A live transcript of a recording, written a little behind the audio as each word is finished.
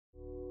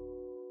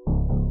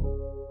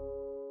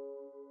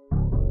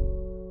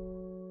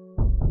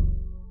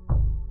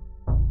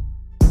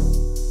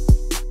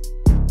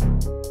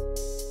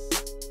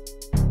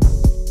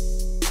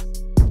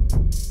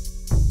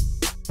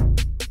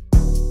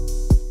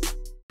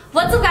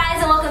What's up guys,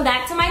 and welcome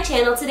back to my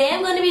channel. Today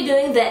I'm going to be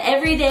doing the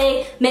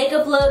everyday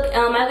makeup look. I've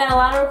got a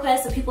lot of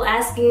requests of people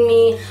asking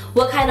me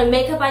what kind of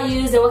makeup I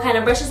use and what kind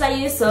of brushes I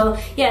use. So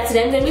yeah,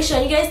 today I'm going to be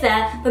showing you guys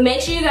that. But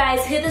make sure you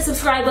guys hit the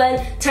subscribe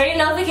button, turn your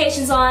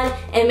notifications on,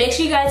 and make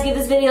sure you guys give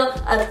this video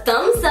a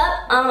thumbs up.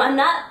 I'm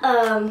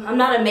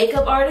not a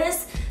makeup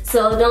artist,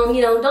 so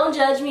don't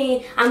judge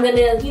me. I'm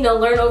gonna,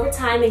 learn over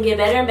time and get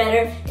better and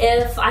better.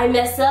 If I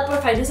mess up or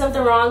if I do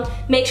something wrong,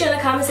 make sure in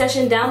the comment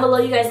section down below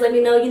you guys let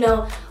me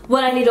know,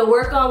 what I need to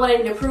work on, what I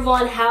need to improve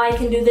on, how I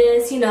can do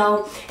this, and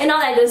all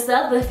that good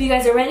stuff. But if you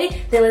guys are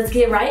ready, then let's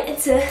get right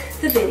into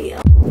the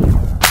video.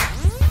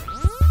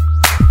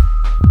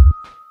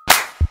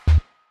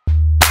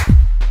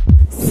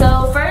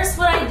 So first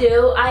what I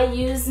do, I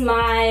use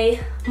my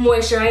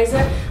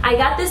moisturizer. I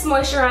got this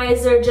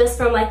moisturizer just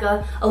from like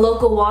a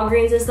local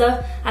Walgreens and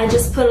stuff. I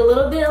just put a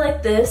little bit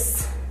like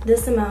this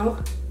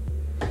amount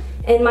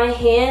in my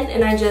hand,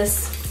 and I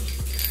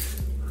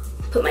just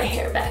put my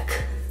hair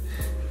back.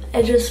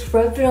 I just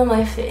rub it on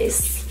my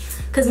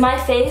face, because my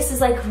face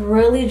is like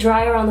really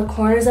dry around the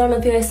corners. I don't know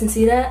if you guys can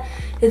see that.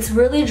 It's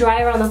really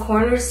dry around the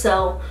corners,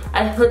 so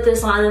I put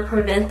this on to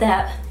prevent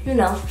that,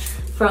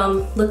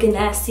 from looking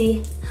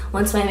nasty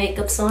once my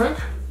makeup's on.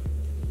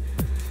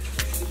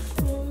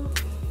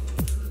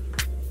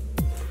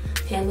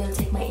 Okay, I'm gonna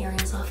take my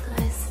earrings off,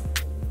 guys.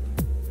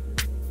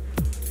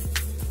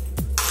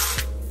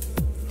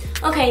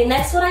 Okay,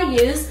 next what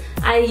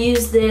I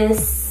use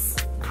this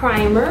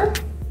primer.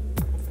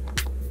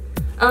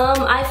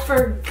 I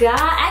forgot,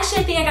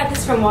 actually I think I got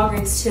this from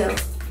Walgreens too.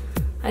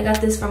 I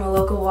got this from a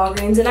local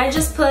Walgreens, and I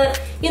just put,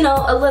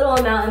 a little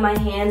amount in my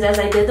hands as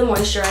I did the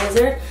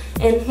moisturizer,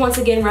 and once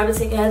again rub it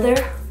together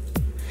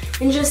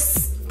and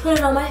just put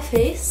it on my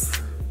face.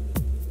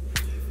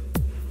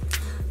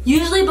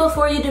 Usually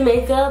before you do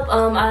makeup,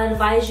 I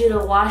advise you to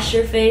wash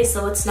your face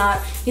so it's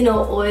not,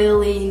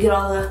 oily and get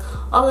all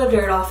the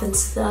dirt off and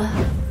stuff.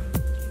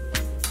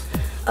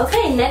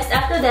 Okay, next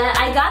after that,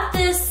 I got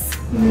this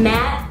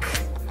MAC.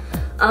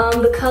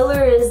 The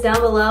color is down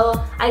below.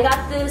 I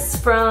got this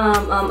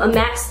from a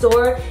MAC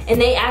store,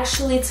 and they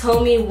actually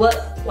told me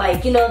what,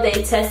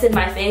 they tested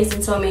my face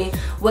and told me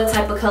what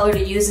type of color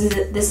to use, and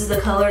this is the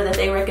color that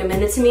they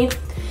recommended to me.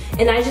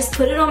 And I just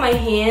put it on my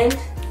hand.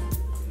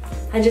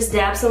 I just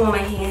dab some on my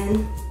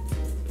hand.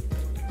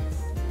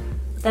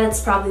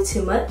 That's probably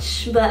too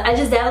much, but I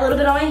just dab a little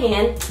bit on my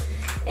hand.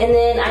 And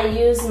then I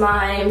use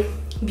my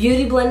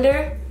beauty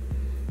blender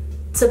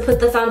to put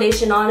the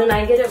foundation on, and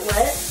I get it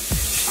wet.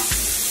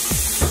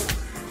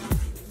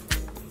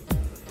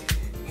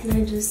 And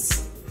I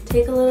just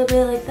take a little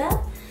bit like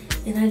that,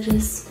 and I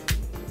just,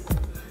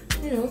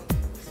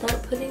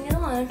 start putting it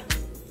on.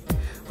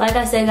 Like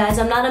I said, guys,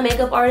 I'm not a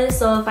makeup artist,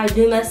 so if I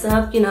do mess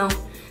up,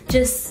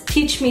 just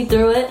teach me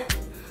through it,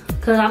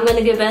 because I'm going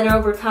to get better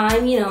over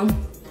time,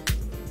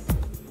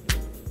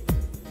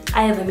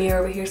 I have a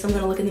mirror over here, so I'm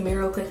going to look in the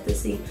mirror real quick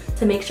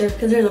to make sure,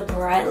 because there's a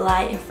bright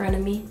light in front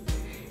of me,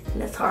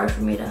 and it's hard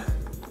for me to,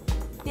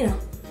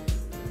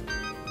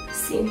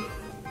 see.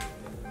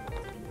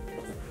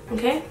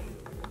 Okay?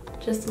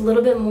 Just a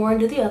little bit more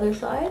into the other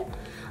side.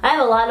 I have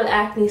a lot of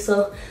acne,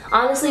 so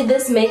honestly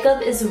this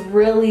makeup is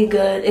really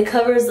good. It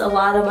covers a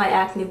lot of my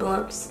acne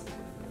bumps.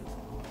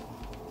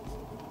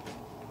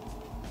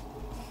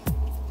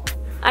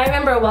 I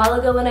remember a while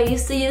ago when I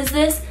used to use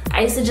this,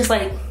 I used to just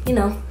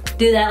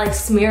do that,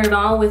 smear it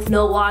on with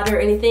no water or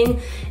anything,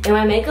 and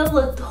my makeup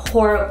looked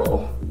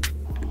horrible.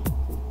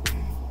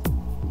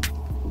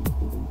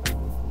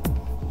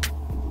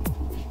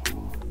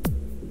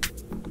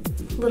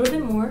 A little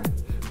bit more.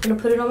 I'm gonna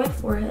put it on my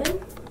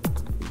forehead.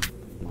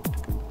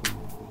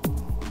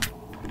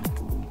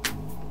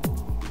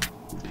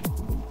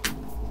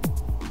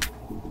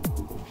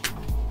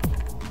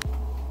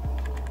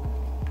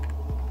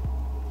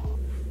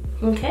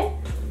 Okay,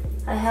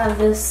 I have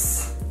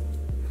this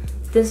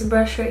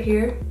brush right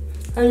here.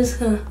 I'm just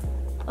gonna,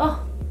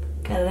 got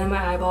it in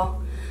my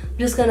eyeball. I'm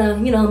just gonna,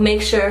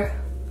 make sure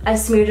I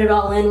smeared it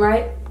all in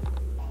right.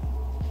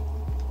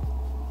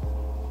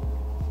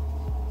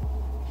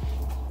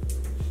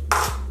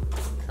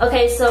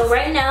 Okay, so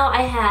right now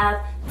I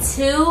have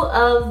two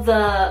of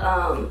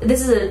the,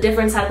 this is a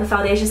different type of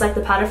foundation, it's like the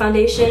powder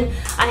foundation.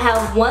 I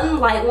have one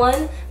light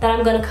one that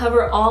I'm gonna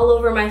cover all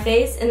over my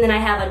face, and then I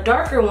have a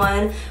darker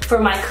one for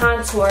my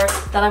contour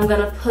that I'm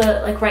gonna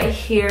put right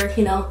here,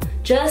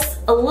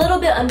 just a little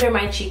bit under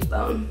my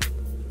cheekbone.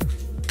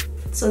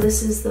 So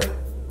this is the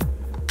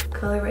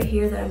color right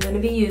here that I'm gonna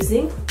be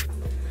using.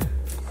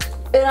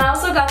 And I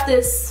also got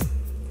this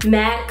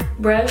MAC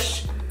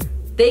brush.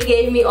 They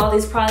gave me all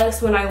these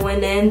products when I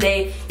went in.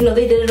 They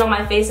did it on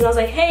my face, and I was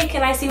like, hey,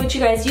 can I see what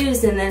you guys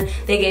used? And then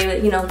they gave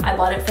it, I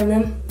bought it from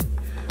them.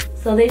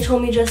 So they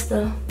told me just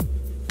to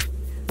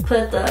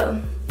put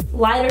the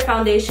lighter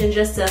foundation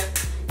just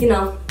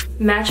to,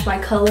 match my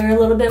color a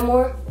little bit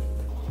more.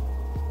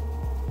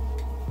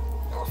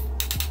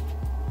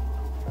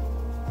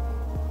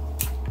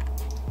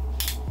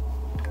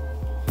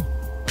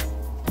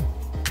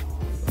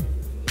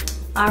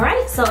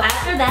 Alright, so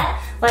after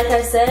that, like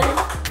I said,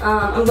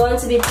 I'm going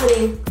to be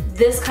putting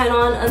this kind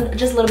on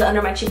just a little bit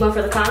under my cheekbone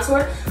for the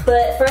contour.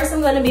 But first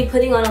I'm going to be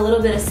putting on a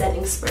little bit of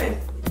setting spray.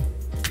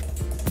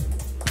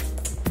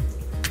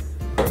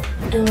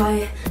 And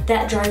while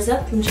that dries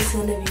up, I'm just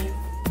going to be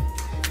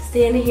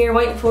standing here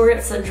waiting for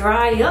it to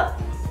dry up.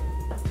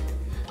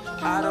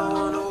 I don't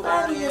want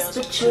nobody else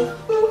but you.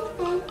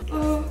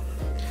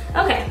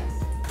 Okay.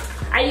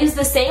 I used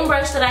the same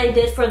brush that I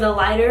did for the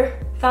lighter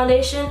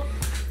foundation.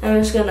 And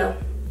I'm just gonna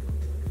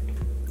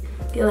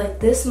get like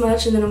this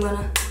much, and then I'm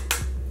gonna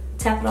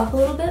tap it off a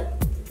little bit.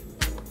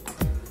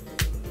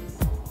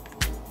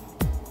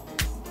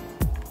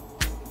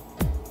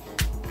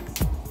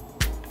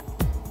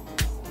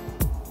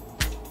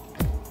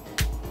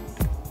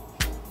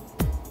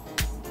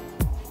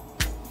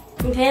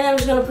 Okay, and I'm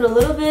just gonna put a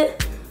little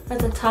bit at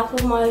the top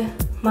of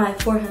my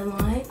forehead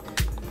line.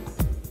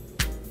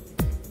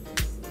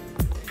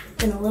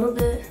 And a little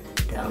bit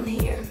down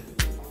here.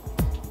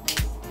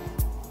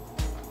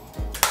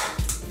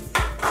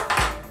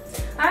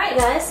 Alright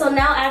guys, so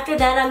now after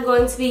that I'm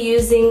going to be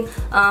using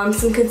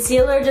some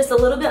concealer just a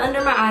little bit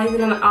under my eyes,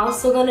 and I'm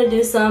also going to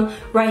do some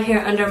right here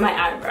under my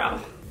eyebrow.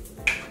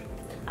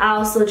 I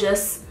also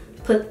just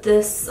put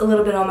this a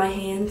little bit on my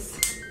hands.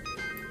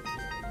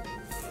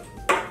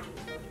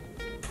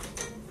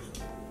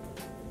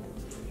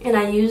 And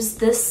I use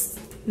this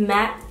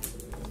matte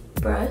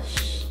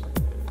brush.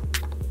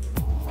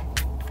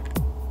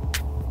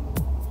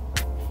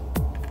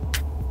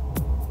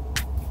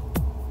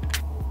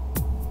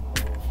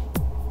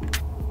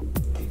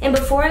 And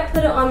before I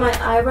put it on my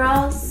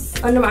eyebrows,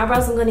 under my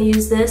eyebrows, I'm going to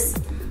use this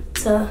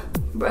to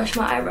brush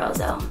my eyebrows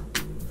out.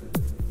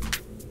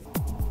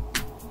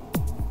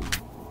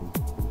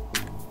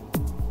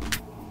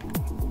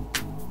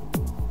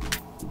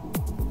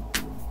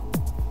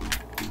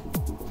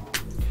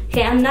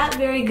 Okay, I'm not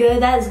very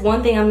good. That is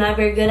one thing I'm not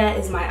very good at,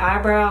 is my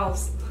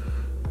eyebrows.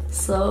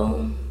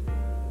 So,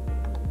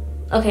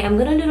 okay, I'm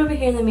gonna do it over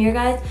here in the mirror,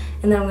 guys,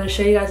 and then I'm gonna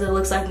show you guys what it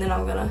looks like, and then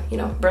I'm gonna, you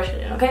know, brush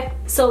it in, okay?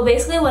 So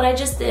basically what I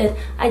just did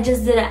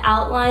an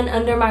outline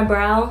under my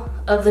brow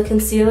of the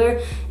concealer,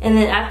 and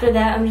then after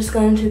that I'm just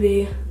going to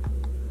be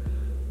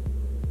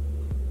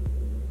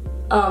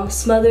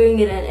smothering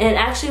it in. And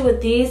actually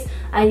with these,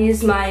 I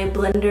use my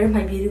blender,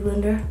 my beauty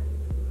blender.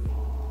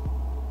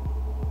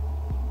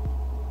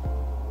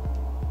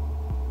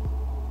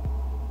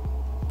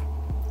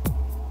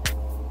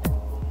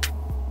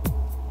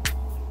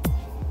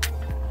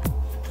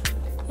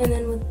 And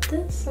then with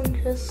this, I'm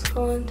just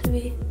going to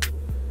be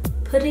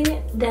putting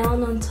it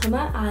down onto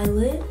my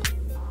eyelid.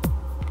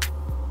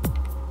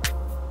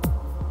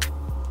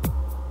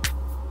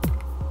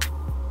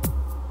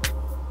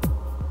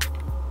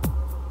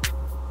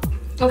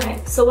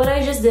 Okay, so what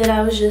I just did,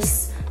 I was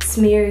just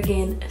smearing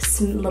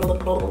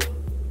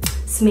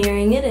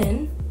it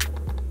in.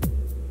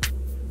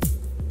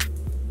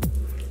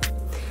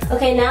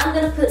 Okay, now I'm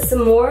gonna put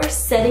some more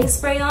setting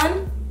spray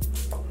on.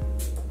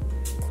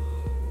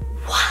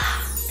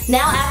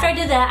 Now after I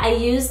did that, I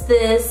used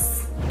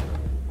this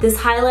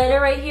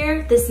highlighter right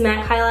here, this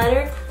MAC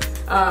highlighter.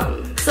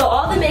 So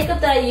all the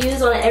makeup that I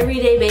use on an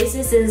everyday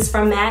basis is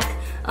from MAC,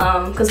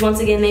 because once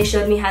again they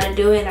showed me how to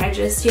do it, and I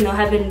just, you know,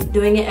 have been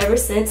doing it ever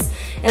since.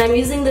 And I'm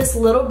using this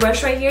little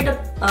brush right here to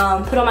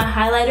put on my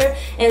highlighter.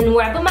 And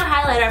where I put my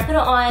highlighter, I put it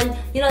on,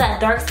 you know, that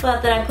dark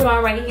spot that I put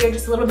on right here,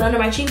 just a little bit under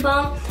my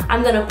cheekbone.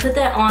 I'm gonna put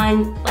that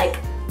on, like,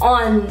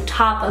 on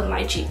top of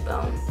my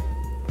cheekbone.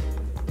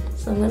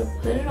 So I'm gonna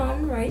put it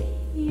on right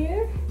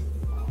here.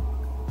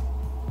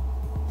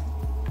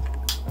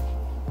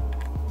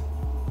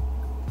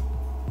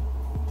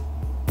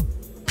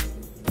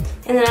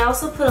 And then I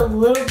also put a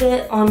little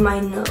bit on my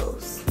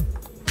nose.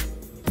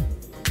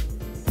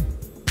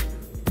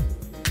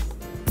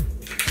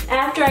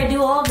 After I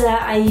do all of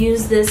that, I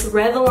use this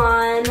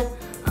Revlon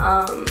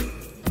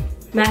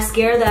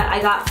mascara that I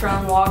got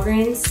from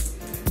Walgreens.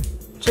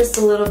 Just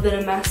a little bit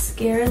of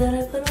mascara that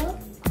I put on.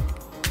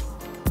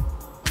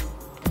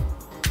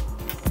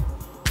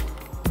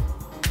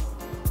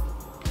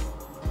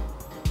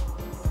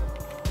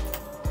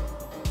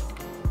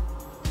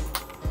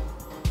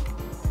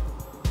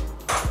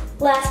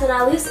 Last but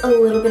not least, a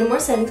little bit more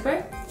setting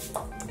spray.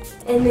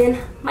 And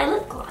then my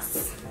lip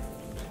gloss.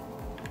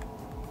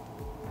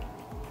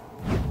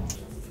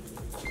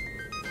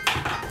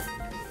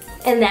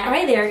 And that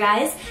right there,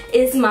 guys,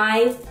 is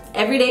my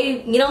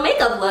everyday, you know,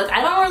 makeup look.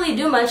 I don't really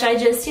do much. I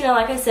just, you know,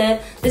 like I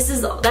said,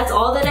 that's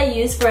all that I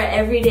use for an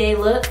everyday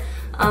look.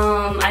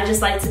 I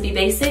just like to be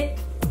basic,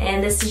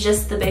 and this is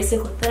just the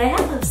basic look that I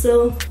have.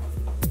 So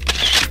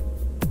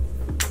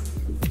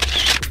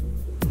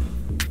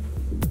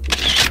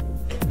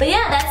but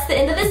yeah, that's the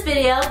end of this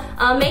video.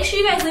 Make sure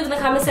you guys leave in the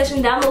comment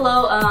section down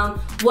below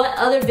what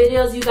other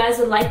videos you guys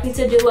would like me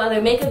to do, what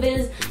other makeup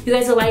videos you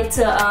guys would like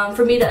to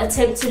for me to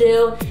attempt to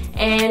do.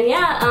 And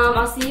yeah,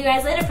 I'll see you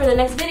guys later for the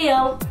next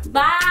video.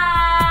 Bye!